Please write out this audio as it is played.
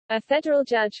A federal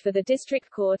judge for the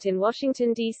District Court in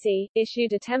Washington, D.C.,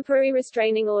 issued a temporary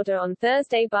restraining order on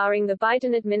Thursday barring the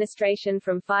Biden administration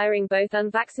from firing both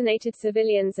unvaccinated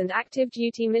civilians and active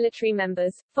duty military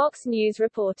members, Fox News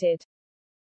reported.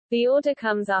 The order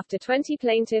comes after 20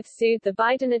 plaintiffs sued the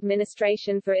Biden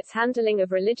administration for its handling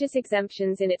of religious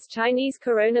exemptions in its Chinese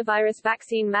coronavirus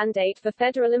vaccine mandate for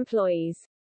federal employees.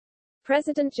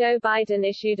 President Joe Biden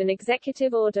issued an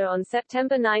executive order on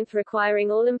September 9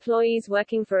 requiring all employees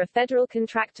working for a federal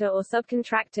contractor or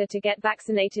subcontractor to get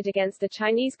vaccinated against the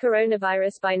Chinese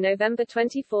coronavirus by November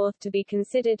 24 to be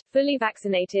considered fully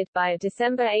vaccinated by a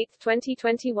December 8,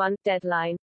 2021,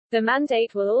 deadline. The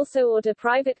mandate will also order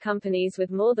private companies with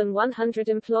more than 100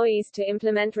 employees to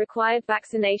implement required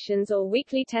vaccinations or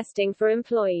weekly testing for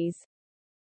employees.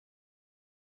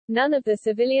 None of the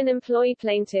civilian employee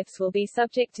plaintiffs will be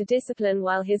subject to discipline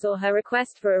while his or her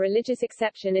request for a religious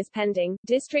exception is pending,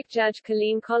 District Judge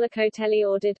Colleen Kollicotelli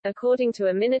ordered, according to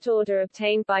a minute order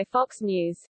obtained by Fox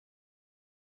News.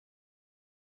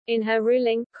 In her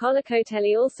ruling,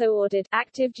 Kollicotelli also ordered,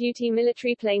 active duty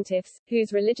military plaintiffs,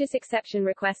 whose religious exception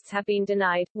requests have been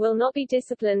denied, will not be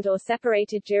disciplined or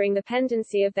separated during the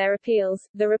pendency of their appeals,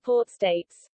 the report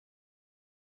states.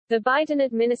 The Biden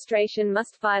administration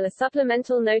must file a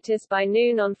supplemental notice by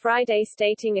noon on Friday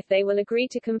stating if they will agree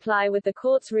to comply with the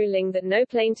court's ruling that no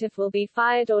plaintiff will be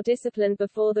fired or disciplined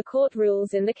before the court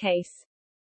rules in the case.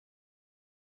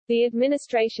 The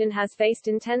administration has faced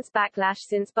intense backlash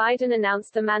since Biden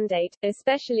announced the mandate,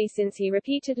 especially since he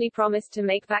repeatedly promised to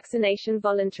make vaccination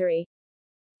voluntary.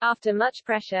 After much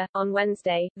pressure, on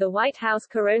Wednesday, the White House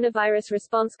Coronavirus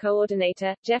Response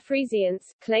Coordinator, Jeffrey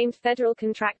Zients, claimed federal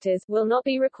contractors will not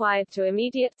be required to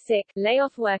immediate,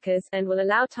 lay-off workers, and will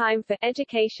allow time for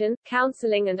education,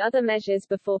 counseling and other measures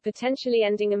before potentially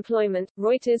ending employment,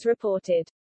 Reuters reported.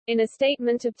 In a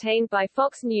statement obtained by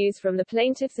Fox News from the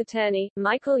plaintiff's attorney,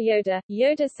 Michael Yoder,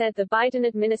 Yoder said the Biden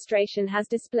administration has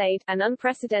displayed an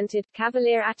unprecedented,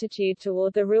 cavalier attitude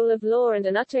toward the rule of law and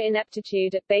an utter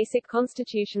ineptitude at basic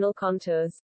constitutional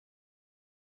contours.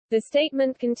 The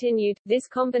statement continued, "This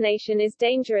combination is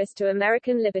dangerous to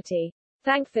American liberty.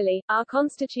 Thankfully, our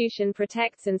Constitution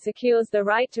protects and secures the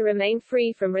right to remain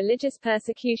free from religious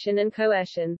persecution and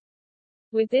coercion.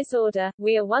 With this order,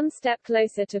 we are one step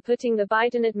closer to putting the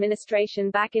Biden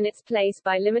administration back in its place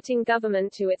by limiting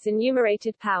government to its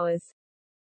enumerated powers.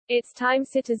 It's time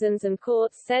citizens and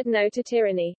courts said no to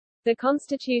tyranny. The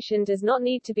Constitution does not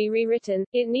need to be rewritten,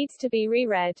 it needs to be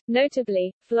reread."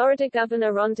 Notably, Florida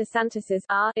Governor Ron DeSantis's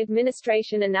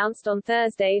administration announced on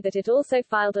Thursday that it also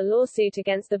filed a lawsuit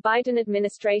against the Biden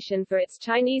administration for its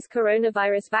Chinese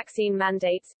coronavirus vaccine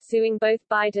mandates, suing both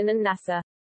Biden and NASA.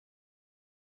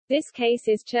 This case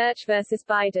is Church versus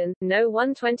Biden, No.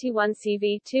 121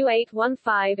 CV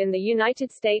 2815 in the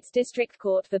United States District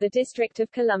Court for the District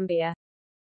of Columbia.